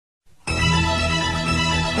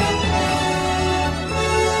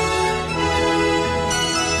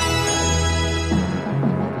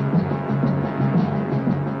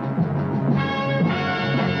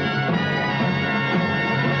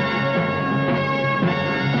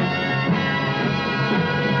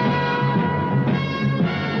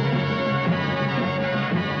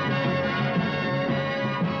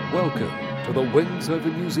the Wings Over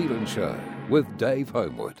New Zealand show with Dave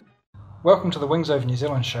Homewood. Welcome to the Wings Over New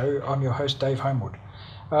Zealand show. I'm your host, Dave Homewood.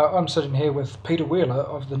 I'm sitting here with Peter Wheeler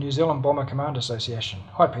of the New Zealand Bomber Command Association.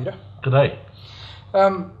 Hi, Peter. G'day.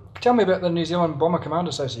 Tell me about the New Zealand Bomber Command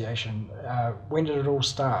Association. When did it all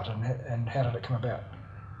start and how did it come about?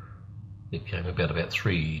 It came about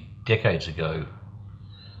 3 decades ago.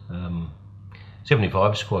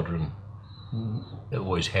 75 Squadron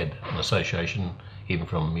always had an association, even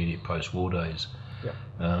from immediate post-war days. Yep.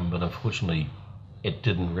 But unfortunately, it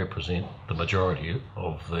didn't represent the majority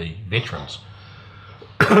of the veterans.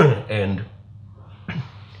 And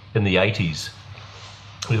in the 80s,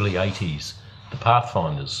 early 80s, the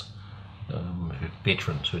Pathfinders,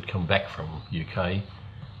 veterans who had come back from UK,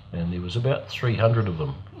 and there was about 300 of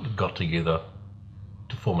them that got together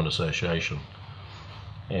to form an association.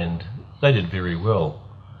 And they did very well.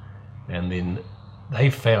 And then they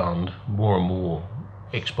found more and more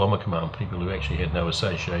ex-Bomber Command people who actually had no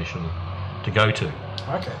association to go to.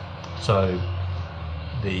 Okay. So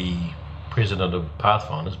the president of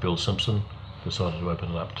Pathfinders, Bill Simpson, decided to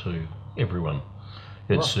open it up to everyone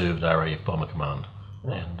who had served RAF Bomber Command.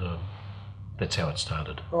 Right. And that's how it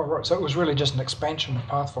started. Oh, right. So it was really just an expansion of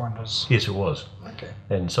Pathfinders. Yes, it was. Okay.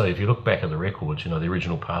 And so if you look back at the records, the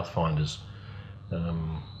original Pathfinders,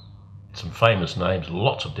 some famous names,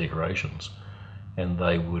 lots of decorations, and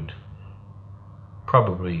they would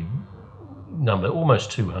probably number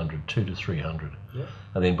almost 200, 200 to 300. Yeah.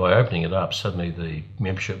 And then by opening it up, suddenly the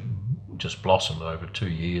membership just blossomed over 2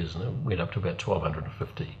 years, and it went up to about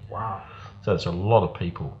 1,250. Wow. So it's a lot of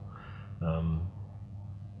people.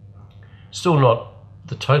 Still not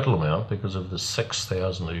the total amount, because of the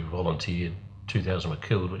 6,000 who volunteered, 2,000 were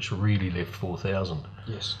killed, which really left 4,000.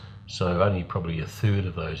 Yes. So only probably a third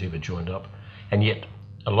of those ever joined up. And yet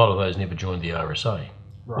a lot of those never joined the RSA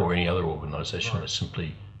or any other organisation. They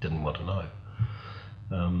simply didn't want to know.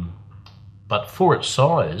 But for its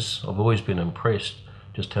size, I've always been impressed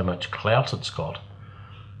just how much clout it's got.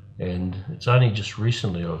 And it's only just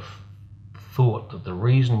recently I've thought that the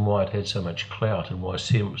reason why it had so much clout and why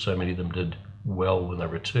so many of them did well when they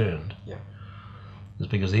returned is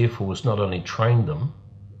because the Air Force not only trained them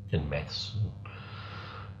in maths,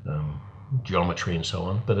 geometry and so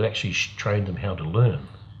on, but it actually trained them how to learn.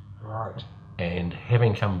 Right. And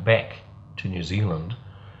having come back to New Zealand,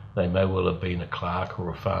 they may well have been a clerk or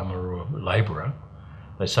a farmer or a labourer.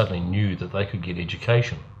 They suddenly knew that they could get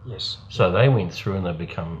education. Yes. So they went through and they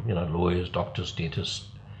become, lawyers, doctors, dentists,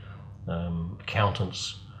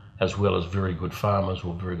 accountants, as well as very good farmers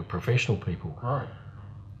or very good professional people. Right.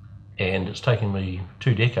 And it's taken me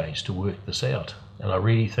 2 decades to work this out. And I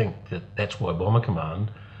really think that that's why Bomber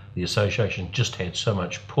Command, the association, just had so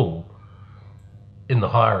much pull in the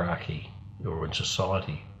hierarchy or in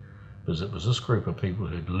society, because it was this group of people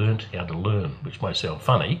who'd learnt how to learn, which may sound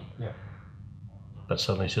funny, but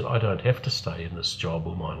suddenly said, I don't have to stay in this job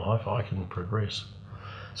all my life, I can progress.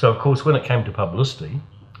 So of course when it came to publicity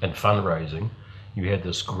and fundraising, you had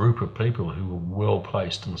this group of people who were well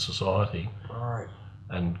placed in society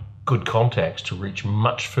and good contacts to reach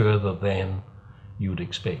much further than you would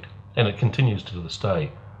expect. And it continues to this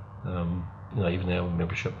day. Even our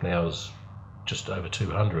membership now is just over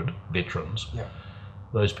 200 veterans. Yeah.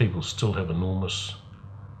 Those people still have enormous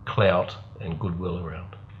clout and goodwill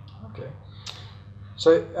around. Okay.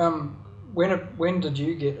 So when did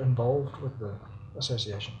you get involved with the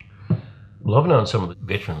association? Well, I've known some of the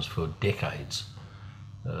veterans for decades,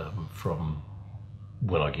 from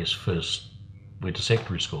when I guess first went to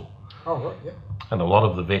secondary school. Oh, right, yeah. And a lot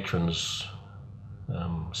of the veterans'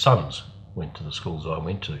 sons went to the schools I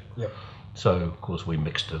went to. Yep. So, of course, we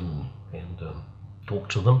mixed in and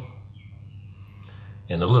talked to them.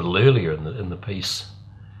 And a little earlier in the piece,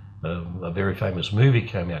 a very famous movie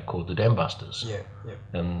came out called The Dam Busters. Yeah,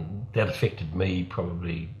 yeah. And that affected me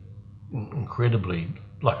probably incredibly,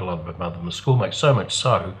 like a lot of my other schoolmates, so much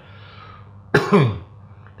so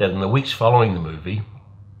that in the weeks following the movie,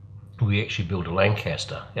 we actually built a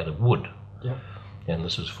Lancaster out of wood. Yeah. And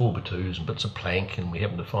this was 4x2s and bits of plank, and we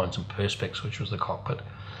happened to find some perspex, which was the cockpit,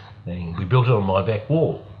 and we built it on my back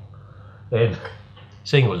wall. And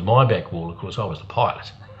seeing it was my back wall, of course, I was the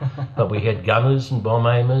pilot. But we had gunners and bomb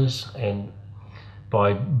aimers, and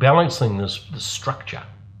by balancing this structure,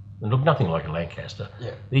 it looked nothing like a Lancaster.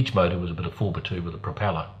 Yeah. Each motor was a bit of 4x2 with a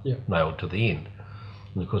propeller nailed to the end.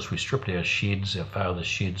 And of course we stripped our sheds, our father's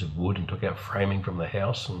sheds of wood, and took out framing from the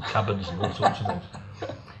house and cupboards and all sorts of things.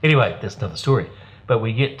 Anyway, that's another story. But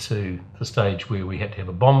we get to the stage where we had to have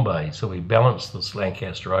a bomb bay, so we balanced this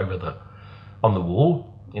Lancaster over on the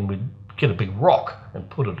wall, and we'd get a big rock and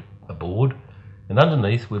put it aboard, and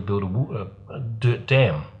underneath we'd build a dirt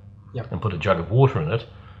dam. Yep. and put a jug of water in it,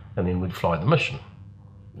 and then we'd fly the mission.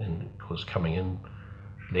 And of course, coming in,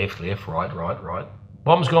 left, right,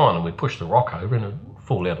 bomb's gone, and we'd push the rock over and it'd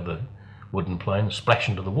fall out of the wooden plane and splash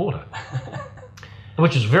into the water,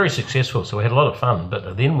 which was very successful, so we had a lot of fun.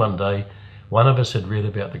 But then one day, one of us had read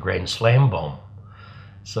about the Grand Slam bomb.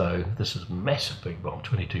 So this is a massive big bomb,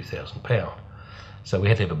 22,000 pound. So we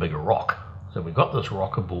had to have a bigger rock. So we got this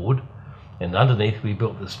rock aboard, and underneath we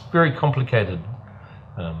built this very complicated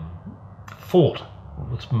fort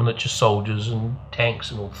with miniature soldiers and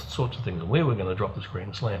tanks and all sorts of things, and we were going to drop this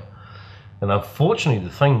Grand Slam. And unfortunately,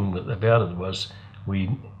 the thing about it was we,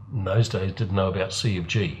 in those days, didn't know about C of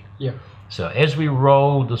G. Yeah. So as we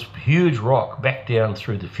rolled this huge rock back down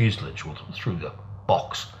through the fuselage, or through the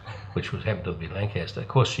box, which was happened to be Lancaster, of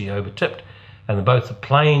course she overtipped, and both the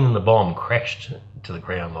plane and the bomb crashed to the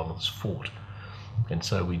ground on this fort. And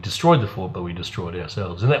so we destroyed the fort, but we destroyed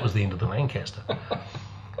ourselves, and that was the end of the Lancaster.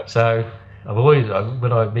 So I've always,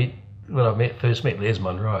 when I first met Les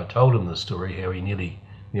Munro, I told him the story how he nearly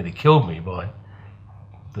killed me by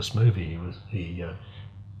this movie. He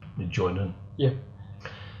joined in. Yeah.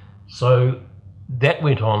 So that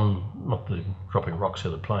went on, not the dropping rocks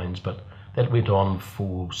out of planes, but that went on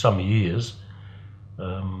for some years,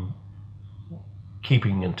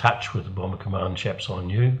 keeping in touch with the Bomber Command chaps I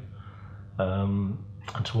knew,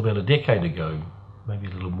 until about a decade ago, maybe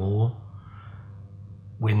a little more,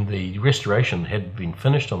 when the restoration had been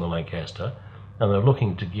finished on the Lancaster, and they were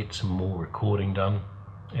looking to get some more recording done.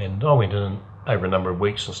 And I went in over a number of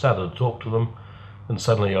weeks and started to talk to them, and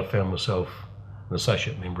suddenly I found myself an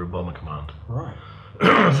associate member of Bomber Command. Right.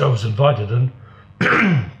 So I was invited in,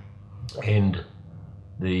 and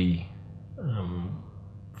the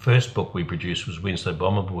first book we produced was Wednesday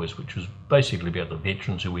Bomber Boys, which was basically about the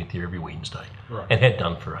veterans who went there every Wednesday, right, and had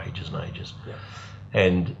done for ages and ages. Yeah.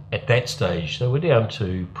 And at that stage, they were down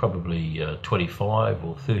to probably 25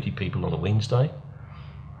 or 30 people on a Wednesday.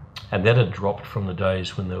 And that had dropped from the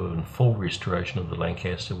days when they were in full restoration of the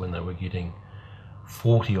Lancaster, when they were getting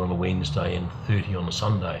 40 on a Wednesday and 30 on a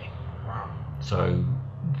Sunday. Wow. So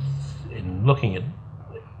in looking at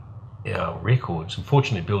our records,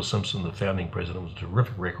 unfortunately Bill Simpson, the founding president, was a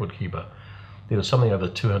terrific record keeper. There was something over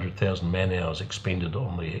 200,000 man hours expended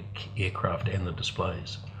on the aircraft and the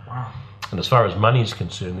displays. Wow. And as far as money is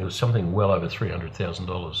concerned, there was something well over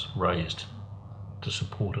 $300,000 raised to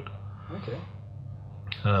support it. Okay.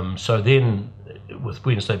 So then, with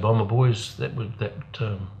Wednesday Bomber Boys, that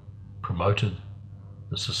promoted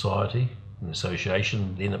the society and the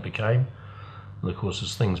association. Then it became, and of course,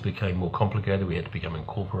 as things became more complicated, we had to become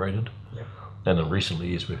incorporated. Yep. And in recent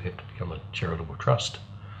years, we've had to become a charitable trust.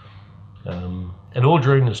 And all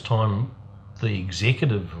during this time, the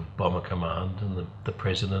executive of Bomber Command and the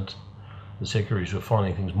president, the secretaries were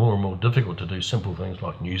finding things more and more difficult to do simple things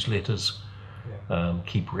like newsletters,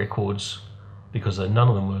 keep records, because none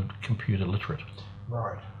of them were computer literate.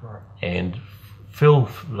 Right, right. And Phil,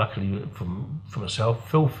 luckily for myself,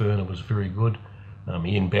 Phil Ferner was very good.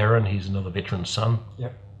 Ian Barron, he's another veteran's son.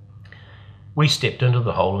 Yep. We stepped into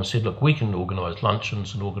the hole and said, look, we can organise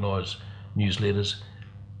luncheons and organise newsletters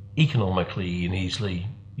economically and easily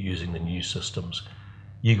using the new systems.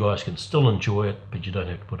 You guys can still enjoy it, but you don't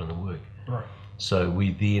have to put in the work. Right. So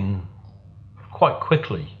we then quite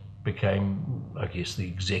quickly became, I guess, the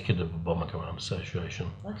executive of Bomber Command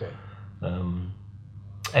Association. Okay.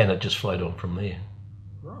 And it just flowed on from there.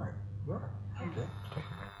 Right, right. Okay.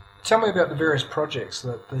 Tell me about the various projects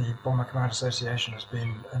that the Bomber Command Association has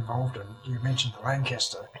been involved in. You mentioned the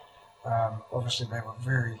Lancaster. Obviously, they were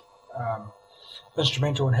very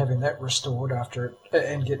instrumental in having that restored after it,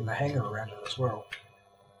 and getting the hangar around it as well.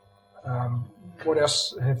 What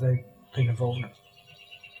else have they been involved in?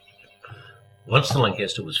 Once the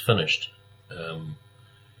Lancaster was finished,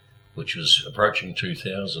 which was approaching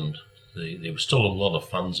 2000, there was still a lot of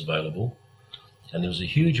funds available, and there was a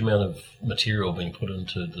huge amount of material being put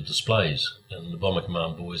into the displays, and the Bomber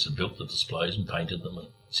Command boys had built the displays and painted them and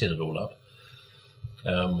set it all up.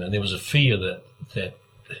 And there was a fear that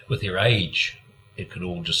with their age, it could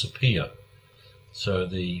all disappear. So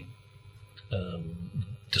the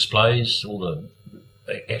displays, all the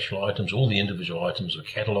actual items, all the individual items were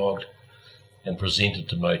catalogued and presented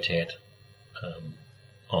to MOTAT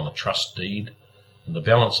on a trust deed. And the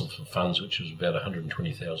balance of the funds, which was about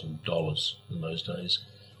 $120,000 in those days,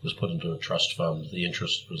 was put into a trust fund. The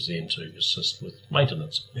interest was then to assist with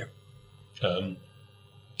maintenance. Yep.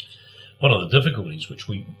 One of the difficulties which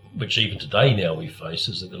even today now we face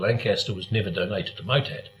is that the Lancaster was never donated to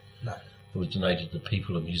MOTAT. No. It was donated to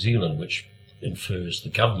people of New Zealand, which infers the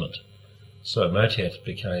government. So MOTAT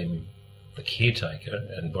became the caretaker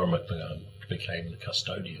and Bomber Command became the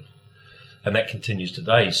custodian. And that continues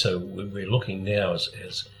today. So we're looking now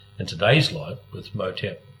as in today's light with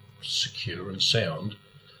MOTAP secure and sound,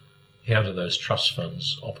 how do those trust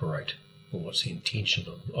funds operate? Or what's the intention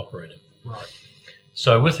of operating? Right.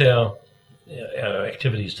 So with our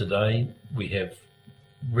activities today, we have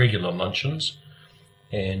regular luncheons,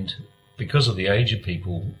 and because of the age of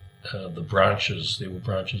people, there were branches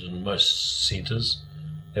in most centres,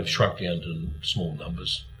 have shrunk down to small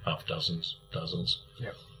numbers, half dozens.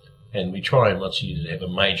 Yep. And we try once a year to have a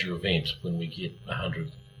major event when we get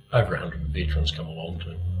over 100 veterans come along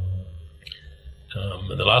to.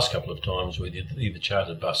 And the last couple of times we did either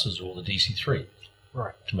chartered buses or the DC3,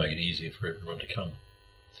 right, to make it easier for everyone to come.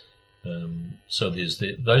 So there's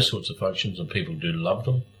those sorts of functions, and people do love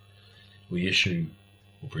them. We issue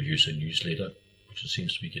or produce a newsletter, which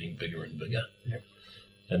seems to be getting bigger and bigger. Yep.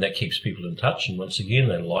 And that keeps people in touch, and once again,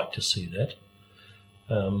 they like to see that.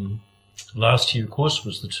 Last year, of course,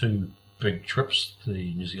 was the two big trips,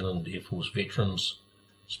 the New Zealand Air Force veterans,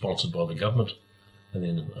 sponsored by the government, and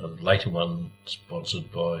then a later one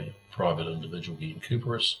sponsored by a private individual here in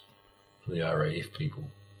Cooperus for the RAF people.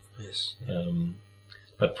 Yes.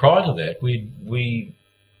 But prior to that, we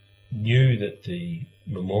knew that the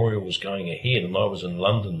memorial was going ahead, and I was in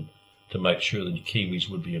London to make sure that the Kiwis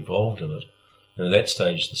would be involved in it. And at that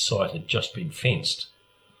stage, the site had just been fenced.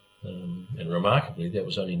 And remarkably, that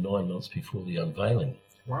was only 9 months before the unveiling.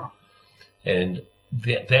 Wow. And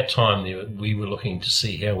that time, we were looking to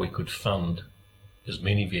see how we could fund as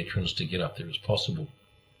many veterans to get up there as possible.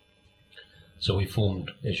 So we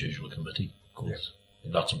formed, as usual, a committee, of course, a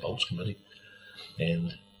nuts and bolts committee.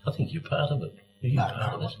 And I think you're part of it. Are you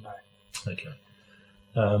part of it? No. Okay.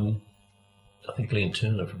 I think Glenn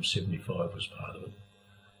Turner from 75 was part of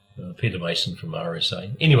it. Peter Mason from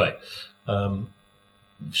RSA. Anyway,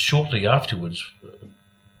 shortly afterwards,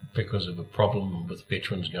 because of a problem with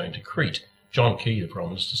veterans going to Crete, John Key, the Prime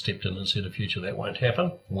Minister, stepped in and said, in future that won't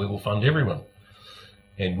happen. We will fund everyone.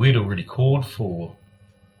 And we'd already called for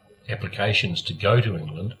applications to go to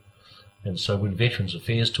England. And so when Veterans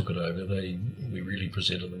Affairs took it over, we really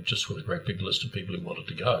presented them just with a great big list of people who wanted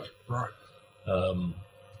to go. Right.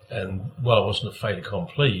 And while it wasn't a fait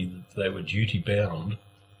accompli, they were duty bound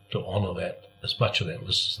to honour that, as much of that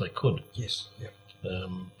list as they could. Yes. Yep.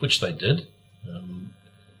 Which they did.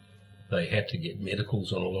 They had to get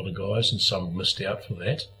medicals on a lot of guys, and some missed out for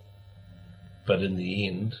that. But in the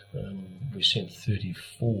end, we sent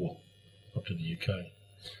 34 up to the UK.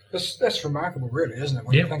 That's remarkable, really, isn't it?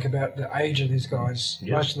 When you think about the age of these guys,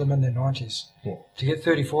 most of them in their 90s, to get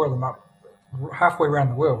 34 of them up halfway around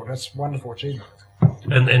the world, that's a wonderful achievement.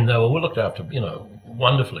 And they were looked after,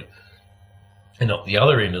 wonderfully. And at the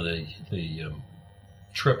other end of the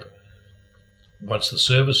trip, once the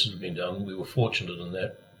service had been done, we were fortunate in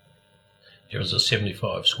that there was a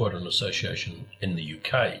 75 Squadron Association in the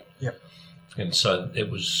UK. Yep. And so it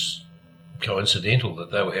was coincidental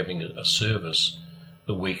that they were having a service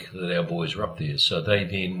the week that our boys were up there. So they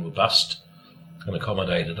then were bussed and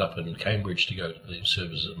accommodated up in Cambridge to go to the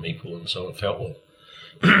service at Meeple and so on, Feltwell,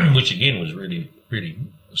 which again was really, really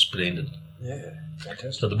splendid. Yeah,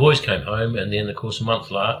 fantastic. So the boys came home, and then, of course, a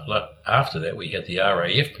month after that, we had the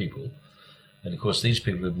RAF people. And, of course, these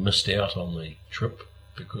people had missed out on the trip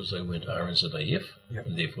because they weren't RNZAF,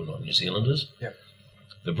 and therefore not New Zealanders. Yep.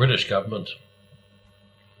 The British government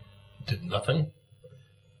did nothing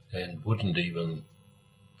and wouldn't even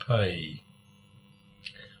pay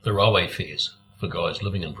the railway fares for guys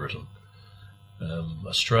living in Britain.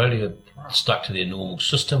 Australia stuck to their normal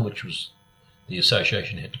system, which was the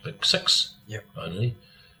association had to pick 6 only.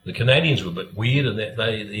 The Canadians were a bit weird in that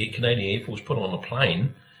the Canadian Air Force put on a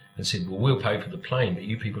plane and said, well, we'll pay for the plane, but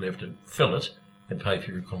you people have to fill it and pay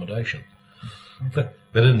for your accommodation. Okay.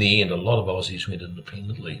 But in the end, a lot of Aussies went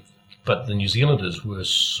independently. But the New Zealanders were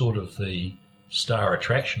sort of the star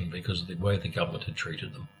attraction because of the way the government had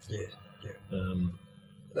treated them.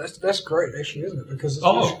 That's great, actually, isn't it? Because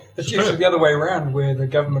it's usually the other way around, where the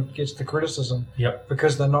government gets the criticism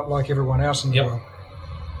because they're not like everyone else in the world.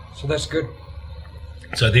 So that's good.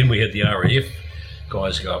 So then we had the RAF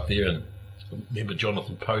guys go up there, and remember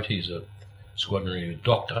Jonathan Pote, he's a squadron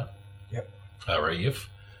doctor, RAF,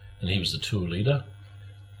 and he was the tour leader.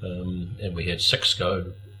 And we had 6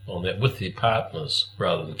 go on that with their partners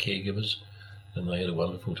rather than caregivers, and they had a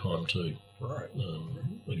wonderful time too. Right.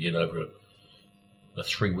 Again, over a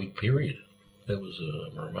 3-week period. That was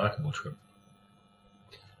a remarkable trip.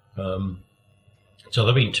 So there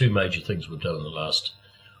have been 2 major things we've done in the last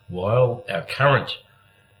while. Our current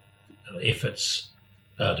efforts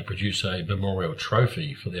are to produce a memorial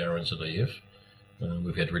trophy for the RNZAF.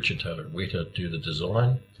 We've had Richard Taylor Weta do the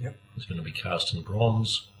design. Yep. It's going to be cast in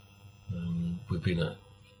bronze. We've been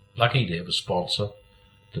lucky to have a sponsor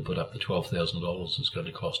to put up the $12,000 it's going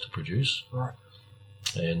to cost to produce. Right.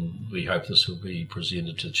 And we hope this will be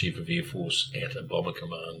presented to the Chief of Air Force at a Bomber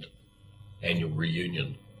Command annual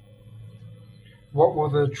reunion. What will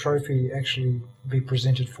the trophy actually be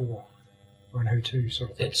presented for? And who to,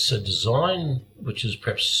 sort of thing? It's a design which is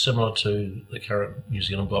perhaps similar to the current New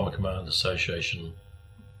Zealand Bomber Command Association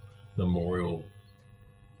Memorial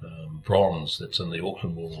bronze that's in the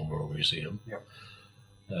Auckland War Memorial Museum. Yep.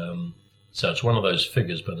 So it's one of those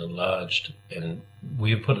figures but enlarged, and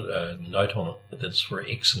we've put a note on it that's for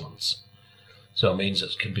excellence. So it means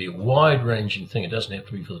it can be a wide-ranging thing. It doesn't have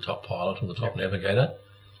to be for the top pilot or the top navigator.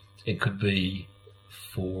 It could be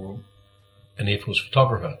for an Air Force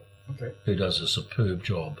photographer who does a superb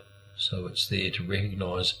job. So it's there to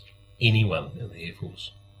recognise anyone in the Air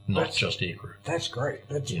Force, not just aircrew. That's great.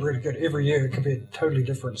 That's really good. Every year it could be a totally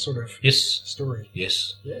different sort of story.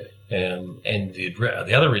 Yes. Yeah. And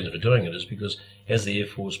the other reason for doing it is because as the Air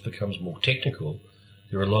Force becomes more technical,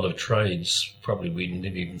 there are a lot of trades probably we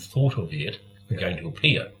never even thought of yet are going to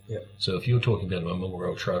appear. Yep. So if you're talking about a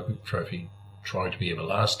memorial trophy trying to be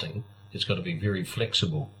everlasting, it's got to be very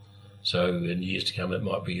flexible. So in years to come, it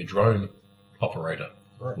might be a drone operator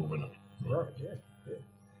who will win it. Right,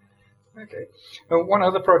 yeah. Okay. One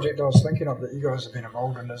other project I was thinking of that you guys have been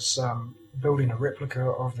involved in is building a replica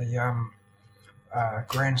of the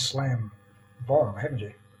Grand Slam bomb, haven't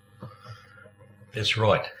you? That's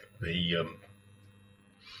right. It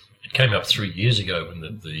came up 3 years ago when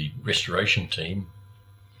the restoration team,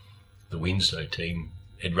 the Wednesday team,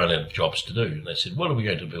 had run out of jobs to do. And they said, what are we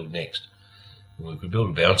going to build next? Well, we could build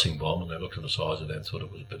a bouncing bomb, and they looked at the size of that and thought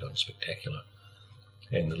it was a bit unspectacular.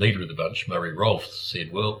 And the leader of the bunch, Murray Rolfe,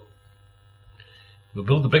 said, well, we'll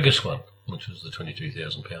build the biggest one, which was the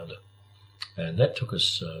 22,000 pounder. And that took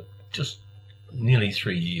us just nearly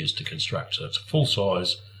 3 years to construct. So it's a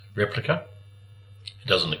full-size replica. It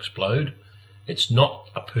doesn't explode. It's not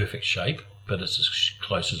a perfect shape, but it's as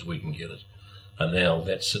close as we can get it. And now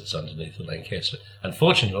that sits underneath the Lancaster.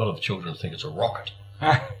 Unfortunately, a lot of the children think it's a rocket,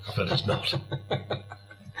 but it's not.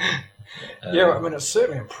 Yeah, I mean, it's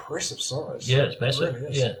certainly impressive size. Yeah, it's massive. It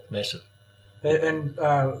really is. Yeah, massive. And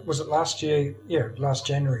was it last year? Yeah, last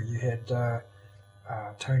January you had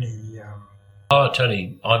Tony.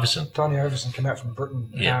 Tony Iverson. Tony Iverson come out from Britain.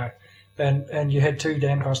 Yeah. And you had 2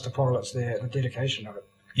 Doncaster pilots there at the dedication of it.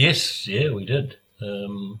 Yes, yeah, we did.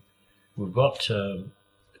 We've got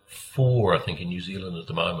 4, I think, in New Zealand at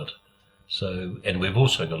the moment. So, and we've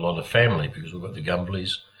also got a lot of family because we've got the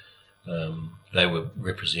Gumbleys. They were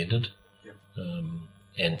represented,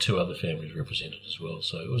 and 2 other families represented as well.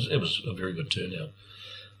 So it was a very good turnout.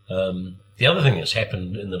 The other thing that's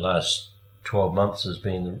happened in the last 12 months has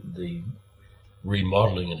been the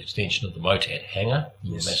remodelling and extension of the MOTAT hangar,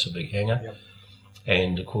 the massive big hangar. Yep.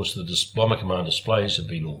 And of course the Bomber Command displays have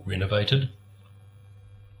been all renovated.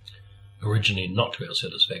 Originally not to our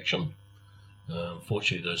satisfaction.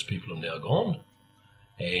 Fortunately those people are now gone,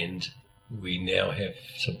 and we now have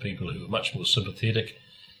some people who are much more sympathetic,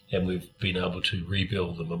 and we've been able to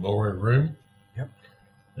rebuild the memorial room. Yep.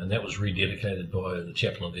 And that was rededicated by the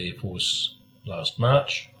Chaplain of the Air Force last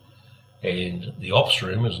March. And the ops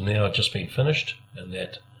room has now just been finished, and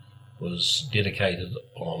that was dedicated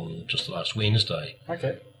on just last Wednesday.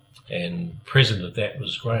 Okay. And present at that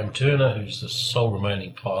was Graham Turner, who's the sole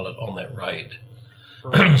remaining pilot on that raid.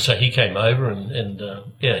 Right. So he came over and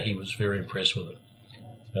he was very impressed with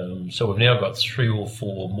it. So we've now got 3 or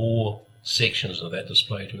 4 more sections of that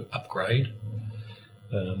display to upgrade.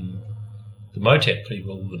 The MOTAT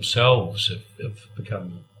people themselves have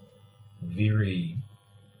become very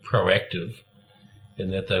proactive in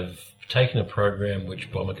that they've taken a program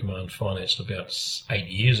which Bomber Command financed about 8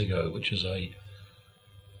 years ago, which is a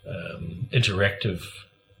interactive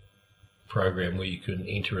program where you can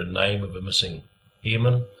enter a name of a missing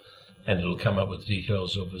airman and it'll come up with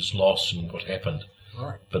details of his loss and what happened.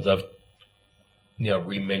 Right. But they've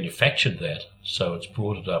remanufactured that, so it's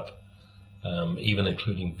brought it up, even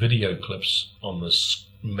including video clips on this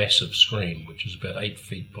massive screen, which is about 8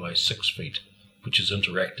 feet by 6 feet, which is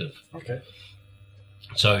interactive. Okay.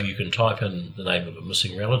 So you can type in the name of a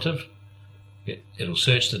missing relative, it'll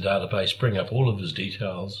search the database, bring up all of his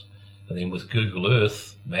details, and then with Google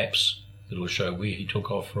Earth maps, it'll show where he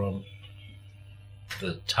took off from,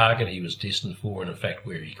 the target he was destined for, and in fact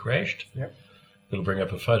where he crashed. Yep. It'll bring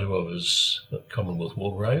up a photo of his Commonwealth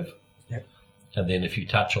War Grave. Yep. And then if you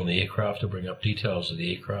touch on the aircraft, it'll bring up details of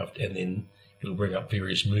the aircraft, and then it'll bring up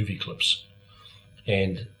various movie clips.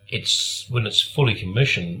 And when it's fully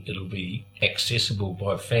commissioned, it'll be accessible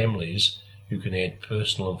by families who can add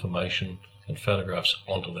personal information and photographs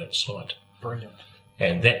onto that site. Brilliant.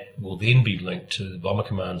 And that will then be linked to the Bomber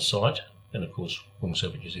Command site and, of course, Wings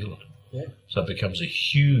Over New Zealand. Yeah. So it becomes a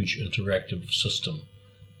huge interactive system.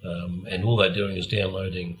 And all they're doing is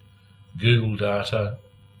downloading Google data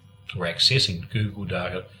or accessing Google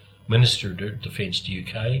data, Ministry of Defence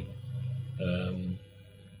UK,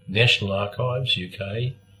 National Archives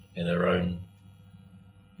UK, and our own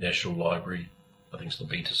National Library. I think it's the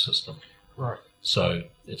beta system. Right. So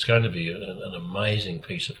it's going to be an amazing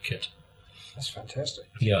piece of kit. That's fantastic.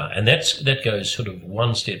 Yeah, and that goes sort of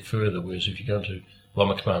one step further, whereas if you go to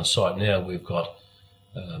Bomber Command site now, we've got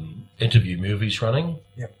interview movies running,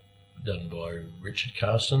 Yep. done by Richard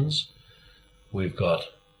Carstens. We've got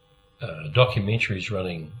documentaries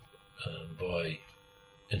running by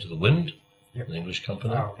Into the Wind, Yep. an English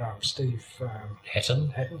company. Steve Hatton,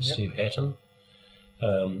 Hatton, Steve Hatton.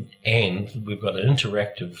 And we've got an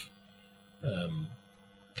interactive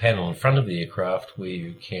panel in front of the aircraft where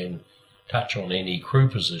you can touch on any crew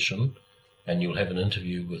position and you'll have an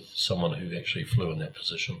interview with someone who actually flew in that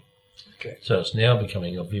position. Okay. So it's now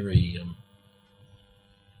becoming a very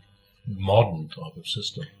modern type of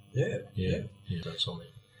system. Yeah. That's on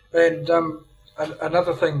there. And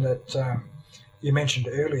another thing that you mentioned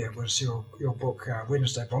earlier was your book,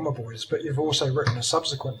 Wednesday Bomber Boys, but you've also written a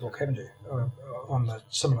subsequent book, haven't you, on the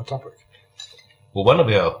similar topic? Well, one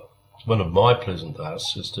of my pleasant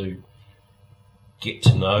tasks is to get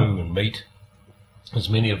to know and meet as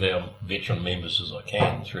many of our veteran members as I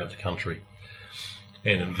can throughout the country.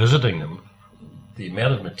 And in visiting them, the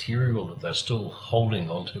amount of material that they're still holding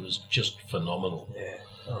onto is just phenomenal. Yeah.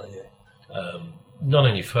 Oh, yeah. Not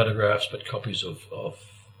only photographs, but copies of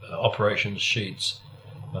operations sheets.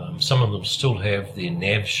 Some of them still have their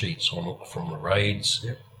nav sheets from the raids.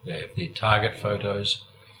 Yep. They have their target photos.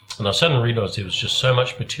 And I suddenly realised there was just so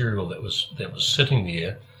much material that was sitting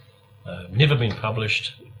there, never been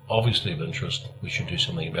published, obviously of interest. We should do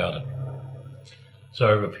something about it. So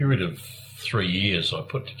over a period of 3 years, I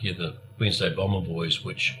put together Wednesday Bomber Boys,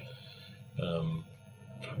 which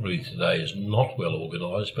really today is not well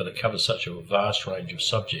organised, but it covers such a vast range of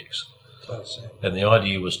subjects. And the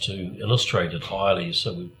idea was to illustrate it highly,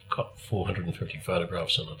 so we've got 450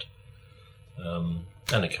 photographs in it.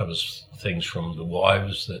 And it covers things from the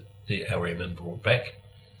wives that our airmen brought back,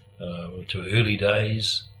 to early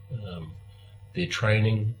days, their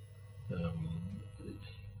training,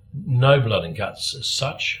 no blood and guts as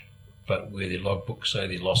such, but where their logbooks say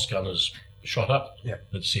their lost gunners shot up, Yep.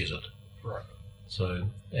 it says it. Right. So,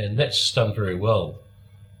 and that's done very well.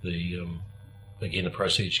 Again, the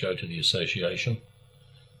proceeds go to the association,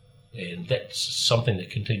 and that's something that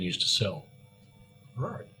continues to sell.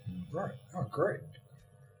 Right. Oh, great.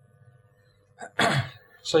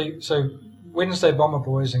 So Wednesday Bomber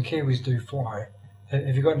Boys and Kiwis Do Fly.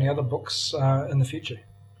 Have you got any other books in the future?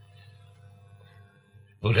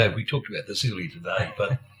 Well, Dave, we talked about this earlier today,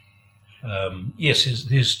 but yes,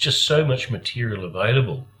 there's just so much material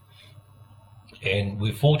available, and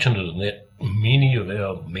we're fortunate in that many of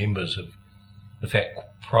our members have, in fact,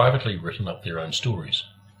 privately written up their own stories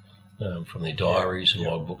from their diaries and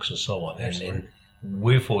logbooks and so on. And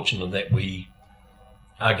we're fortunate in that we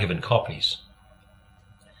are given copies.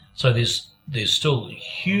 So there's still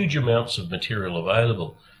huge amounts of material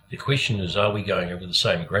available. The question is, are we going over the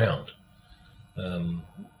same ground?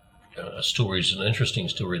 A story is an interesting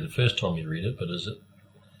story the first time you read it, but is it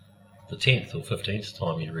the 10th or 15th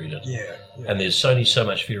time you read it? Yeah. And there's only so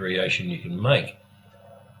much variation you can make.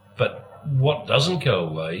 But what doesn't go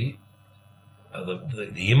away are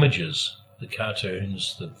the images, the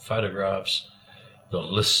cartoons, the photographs, the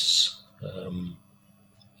lists,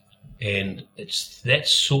 and it's that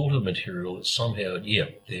sort of material that somehow,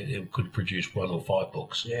 it could produce 1 or 5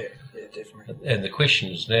 books. Yeah, definitely. And the question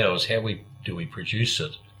is now is how do we produce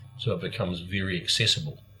it so it becomes very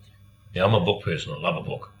accessible? Now, I'm a book person, I love a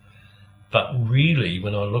book. But really,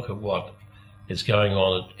 when I look at what is going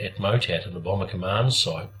on at MOTAT and the Bomber Command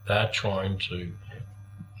site, they're trying to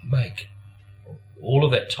make all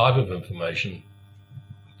of that type of information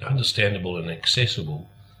understandable and accessible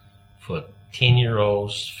for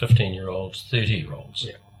 10-year-olds, 15-year-olds, 30-year-olds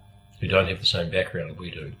who don't have the same background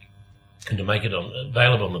we do. And to make it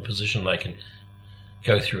available in the position they can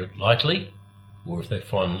go through it lightly, or if they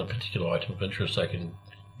find a particular item of interest, they can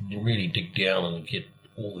really dig down and get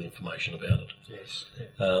all the information about it. Yes.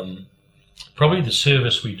 Probably the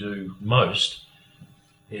service we do most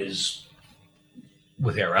is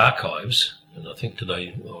with our archives, and I think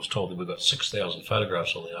today I was told that we've got 6,000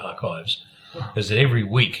 photographs on the archives, is that every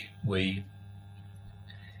week we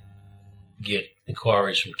get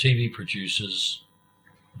inquiries from TV producers,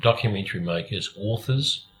 documentary makers,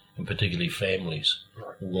 authors, and particularly families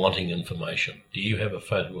wanting information. Do you have a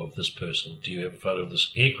photo of this person? Do you have a photo of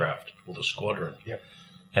this aircraft or the squadron? Yep.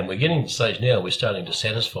 And we're getting to the stage now we're starting to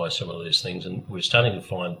satisfy some of these things, and we're starting to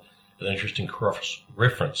find an interesting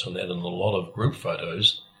cross-reference on that in a lot of group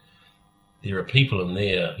photos. There are people in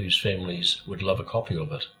there whose families would love a copy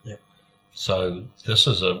of it. Yep. So this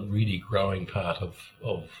is a really growing part of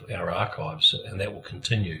our archives, and that will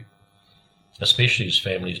continue, especially as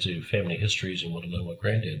families do family histories and want to know what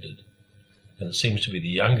Granddad did. And it seems to be the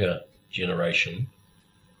younger generation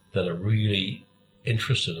that are really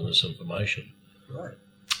interested in this information. Right.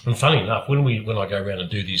 And funny enough, when I go around and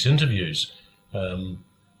do these interviews,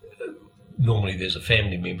 normally there's a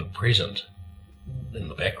family member present in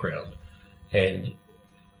the background, and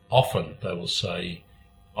often they will say,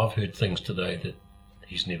 I've heard things today that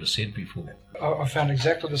he's never said before. I found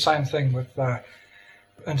exactly the same thing with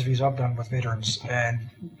interviews I've done with veterans, and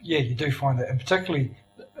yeah, you do find that, and particularly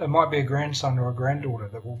it might be a grandson or a granddaughter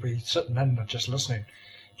that will be sitting in and just listening,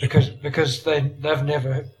 because they've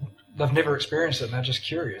never experienced it and they're just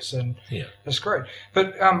curious, and it's great.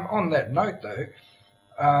 But on that note, though,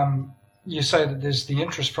 you say that there's the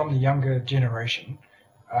interest from the younger generation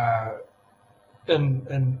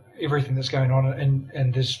in everything that's going on,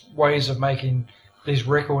 and there's ways of making these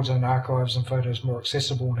records and archives and photos more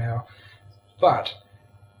accessible now. But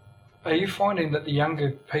are you finding that the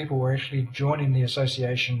younger people are actually joining the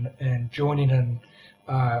association and joining in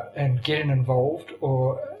and getting involved,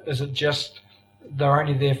 or is it just they're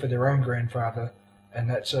only there for their own grandfather and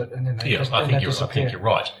that's it, and then they I think you're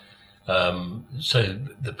right. So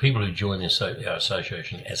the people who join our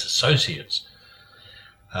association as associates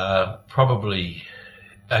are probably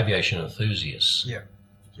aviation enthusiasts. Yeah.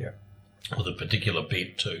 With a particular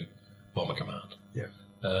bent to Bomber Command. Yeah.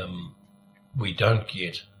 We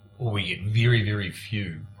get very, very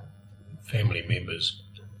few family members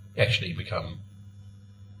actually become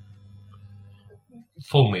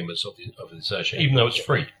full members of the association, even though it's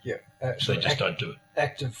free. Yeah. So they just don't do it.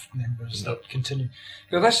 Active members that continue.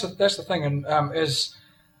 Yeah, that's the thing, and as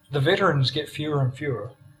the veterans get fewer and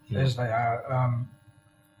fewer, as they are,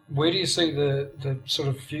 where do you see the sort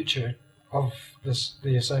of future of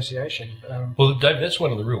the association? Well, Dave, that's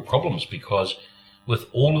one of the real problems, because with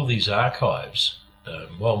all of these archives,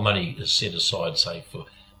 while money is set aside, say, for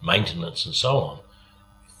maintenance and so on,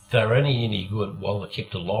 they're only any good while they're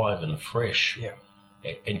kept alive and fresh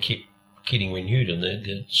and kept getting renewed. And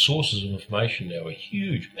the sources of information now are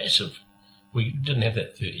huge, massive. We didn't have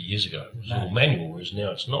that 30 years ago. It was all manual, whereas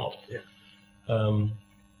now it's not. Yeah.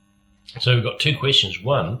 So we've got two questions.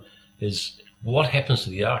 One is, what happens to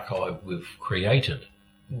the archive we've created?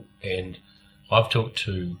 And I've talked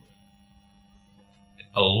to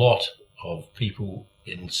a lot of people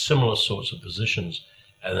in similar sorts of positions,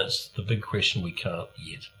 and it's the big question we can't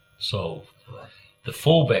yet solve. Right. The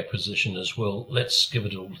fallback position is, well, let's give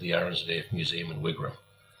it all to the RNZF Museum in Wigram.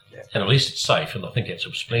 Yeah. And at least it's safe, and I think that's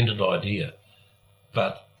a splendid idea.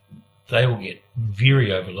 But they will get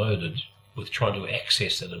very overloaded with trying to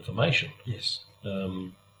access that information. Yes.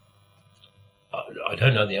 I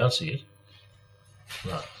don't know the answer yet.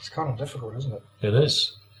 Right. It's kind of difficult, isn't it? It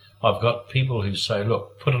is. I've got people who say,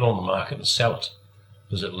 look, put it on the market and sell it,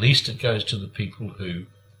 because at least it goes to the people who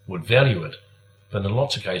would value it. But in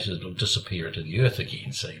lots of cases, it'll disappear into the earth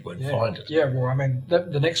again, so you won't find it. Yeah, well, I mean,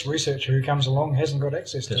 the next researcher who comes along hasn't got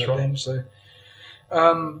access to it then. So,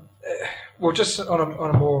 well, just on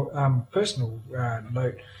a more personal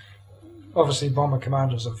note, obviously Bomber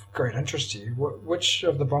Command is of great interest to you. Which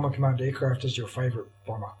of the Bomber Command aircraft is your favourite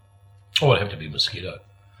bomber? Oh, it'd have to be Mosquito.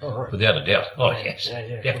 Oh, right. Without a doubt. Oh, yes. Yeah,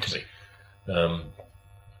 It'd have to be.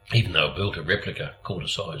 Even though I built a replica quarter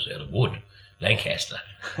size out of wood, Lancaster,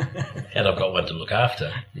 and I've got one to look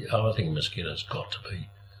after, I think Mosquito's got to be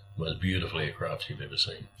the most beautiful aircraft you've ever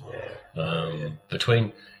seen. The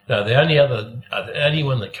only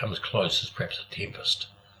one that comes close is perhaps a Tempest,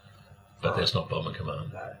 but that's not Bomber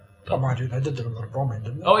Command. No. Oh, mind you, they did do a lot of bombing,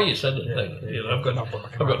 didn't they? Oh, yes, they did. I've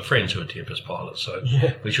got friends who are Tempest pilots, so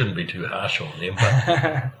we shouldn't be too harsh on them.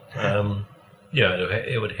 But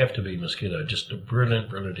it would have to be Mosquito, just a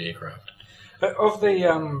brilliant, brilliant aircraft. Of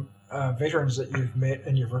the veterans that you've met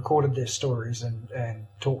and you've recorded their stories and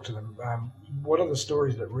talked to them, what are the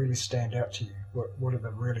stories that really stand out to you? What are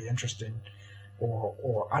the really interesting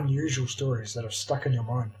or unusual stories that have stuck in your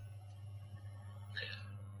mind?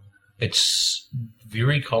 It's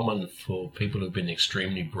very common for people who've been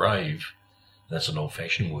extremely brave, that's an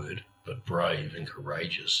old-fashioned word, but brave and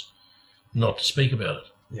courageous, not to speak about it.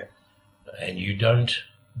 Yeah. And you don't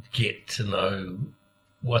get to know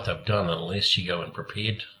what they've done unless you go and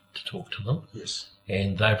prepared to talk to them. Yes.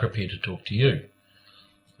 And they're prepared to talk to you.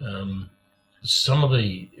 Some of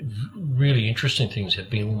the really interesting things have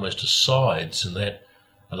been almost asides, in that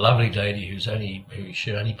a lovely lady who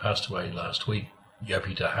only passed away last week,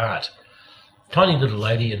 Yopi de Hart, tiny little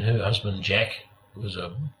lady, and her husband Jack was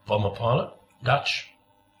a bomber pilot, Dutch,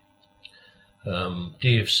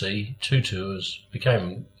 DFC, 2 tours,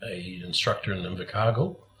 became an instructor in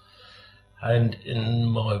Invercargill. And in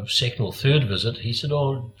my second or third visit, he said,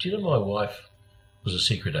 "Oh, do you know my wife was a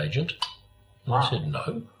secret agent?" And I said,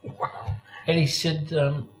 "No." Wow. And he said,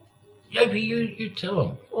 "Yopi, you tell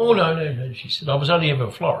him." "Oh, no. She said, "I was only ever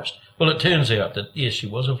a florist." Well, it turns out that, yes, she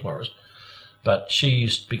was a florist, but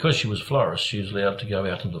because she was a florist, she was allowed to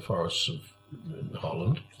go out into the forests of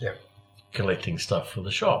Holland, collecting stuff for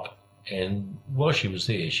the shop. And while she was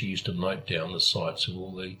there, she used to note down the sites of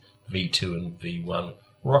all the V2 and V1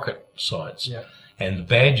 rocket sites and the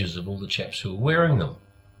badges of all the chaps who were wearing them.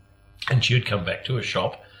 And she would come back to her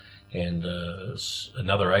shop, and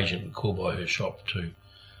another agent would call by her shop to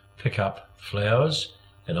pick up flowers,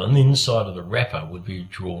 and on the inside of the wrapper would be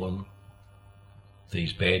drawn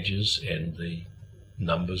these badges and the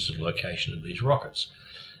numbers and location of these rockets.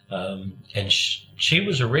 And she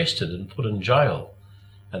was arrested and put in jail,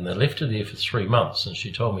 and they left her there for 3 months, and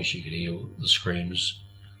she told me she could hear the screams.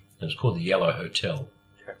 It was called the Yellow Hotel,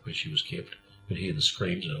 where she was kept. Could hear the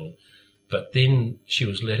screams and all. But then she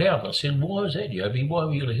was let out, and I said, "Why was that, Yobi? Why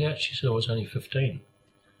were you let out?" She said, "I was only 15.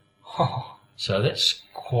 Oh. So that's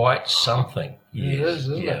quite something. Yes, it is,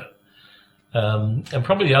 isn't it? And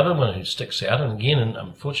probably the other one who sticks out, and again, and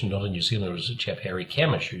unfortunately not in New Zealand, was a chap, Harry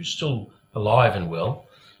Camish, who's still alive and well.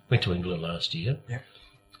 Went to England last year.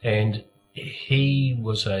 And he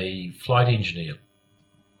was a flight engineer.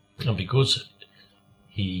 And because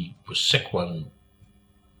he was sick one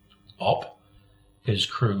op, his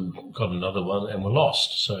crew got another one and were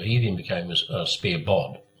lost. So he then became a spare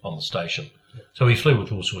bod on the station. So he flew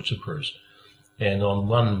with all sorts of crews. And on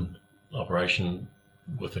one operation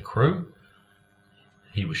with the crew,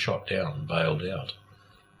 he was shot down and bailed out.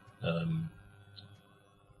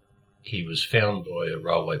 He was found by a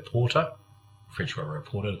railway porter, French railway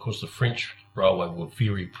porter. Of course, the French railway were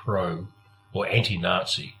very pro or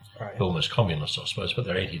anti-Nazi, almost communist, I suppose, but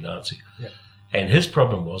they're anti-Nazi. And his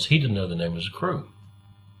problem was he didn't know the name of his crew.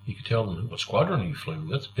 He could tell them what squadron he flew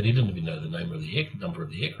with, but he didn't even know the name of the number of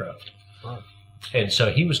the aircraft. And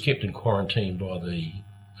so he was kept in quarantine by the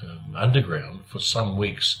underground for some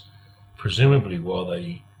weeks, presumably while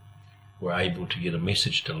they were able to get a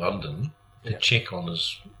message to London to check on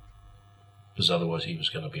his, because otherwise he was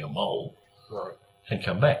going to be a mole, and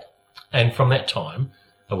come back. And from that time,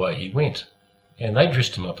 away he went. And they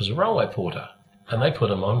dressed him up as a railway porter, and they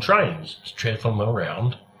put him on trains to travel him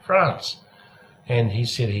around France. And he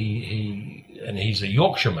said he's a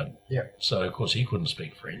Yorkshireman, so of course he couldn't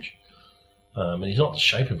speak French. And he's not the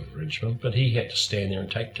shape of a Frenchman, but he had to stand there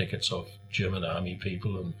and take tickets off German army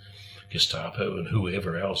people and Gestapo and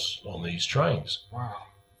whoever else on these trains.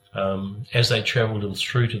 As they travelled him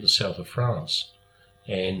through to the south of France.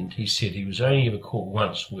 And he said he was only ever caught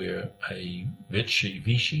once where a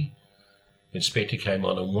Vichy inspector came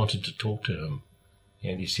on and wanted to talk to him.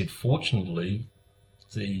 And he said, fortunately,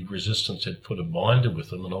 the resistance had put a minder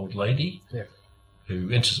with him, an old lady, who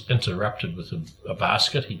interrupted with a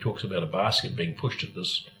basket. He talks about a basket being pushed at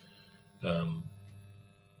this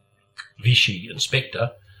Vichy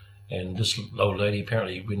inspector, and this old lady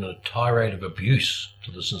apparently went on a tirade of abuse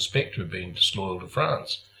to this inspector being disloyal to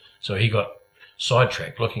France. So he got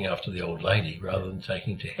sidetracked looking after the old lady rather than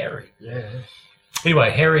taking to Harry. Anyway,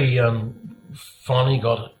 Harry finally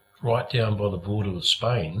got right down by the border with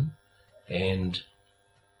Spain and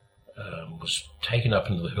was taken up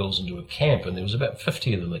into the hills into a camp, and there was about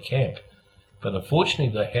 50 of them in the camp. But unfortunately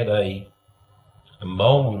they had a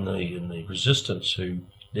mole in the resistance who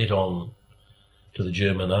let on to the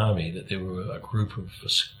German army that there were a group of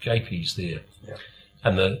escapees there.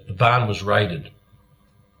 And the barn was raided.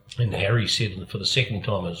 And Harry said that for the second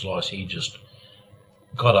time in his life he just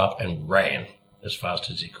got up and ran as fast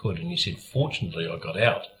as he could. And he said, fortunately I got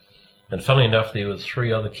out. And funnily enough, there were three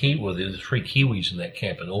Kiwis in that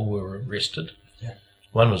camp, and all were arrested.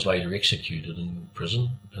 One was later executed in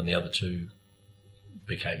prison, and the other two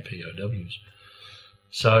became POWs.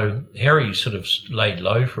 So Harry sort of laid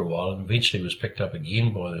low for a while, and eventually was picked up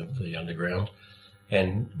again by the underground,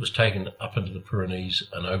 and was taken up into the Pyrenees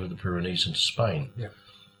and over the Pyrenees into Spain.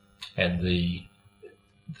 And the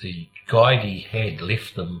guide he had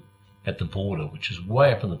left them at the border, which is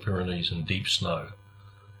way up in the Pyrenees in deep snow.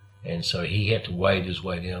 And so he had to wade his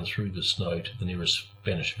way down through the snow to the nearest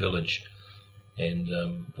Spanish village, and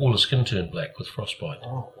all his skin turned black with frostbite.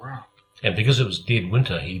 And because it was dead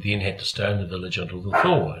winter, he then had to stay in the village until the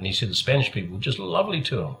thaw. And he said the Spanish people were just lovely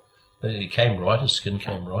to him. He came right, his skin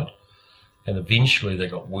came right. And eventually they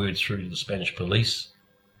got word through to the Spanish police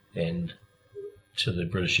and to the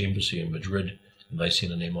British Embassy in Madrid, and they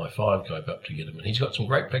sent an MI5 guy up to get him. And he's got some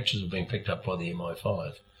great pictures of being picked up by the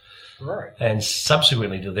MI5. Right. And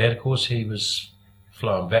subsequently to that, of course, he was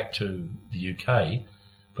flown back to the UK,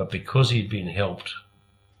 but because he'd been helped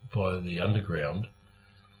by the underground,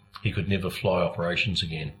 he could never fly operations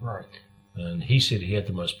again. Right. And he said he had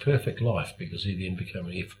the most perfect life because he then became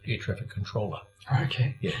an air traffic controller.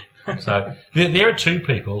 Okay. Yeah. So there are two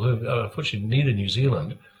people who, unfortunately, neither New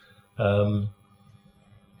Zealand, who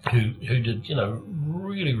did,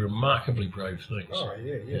 really remarkably brave things. Oh,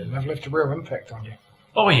 yeah. And they've left a real impact on you.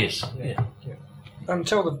 Oh, yes. Yeah.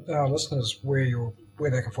 Tell the listeners where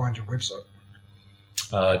they can find your website.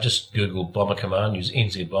 Just Google Bomber Command, use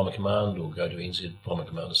NZ Bomber Command, or go to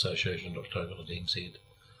nzbombercommand.association.co.nz.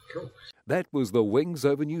 Cool. That was the Wings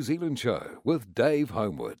Over New Zealand show with Dave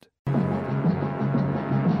Homewood.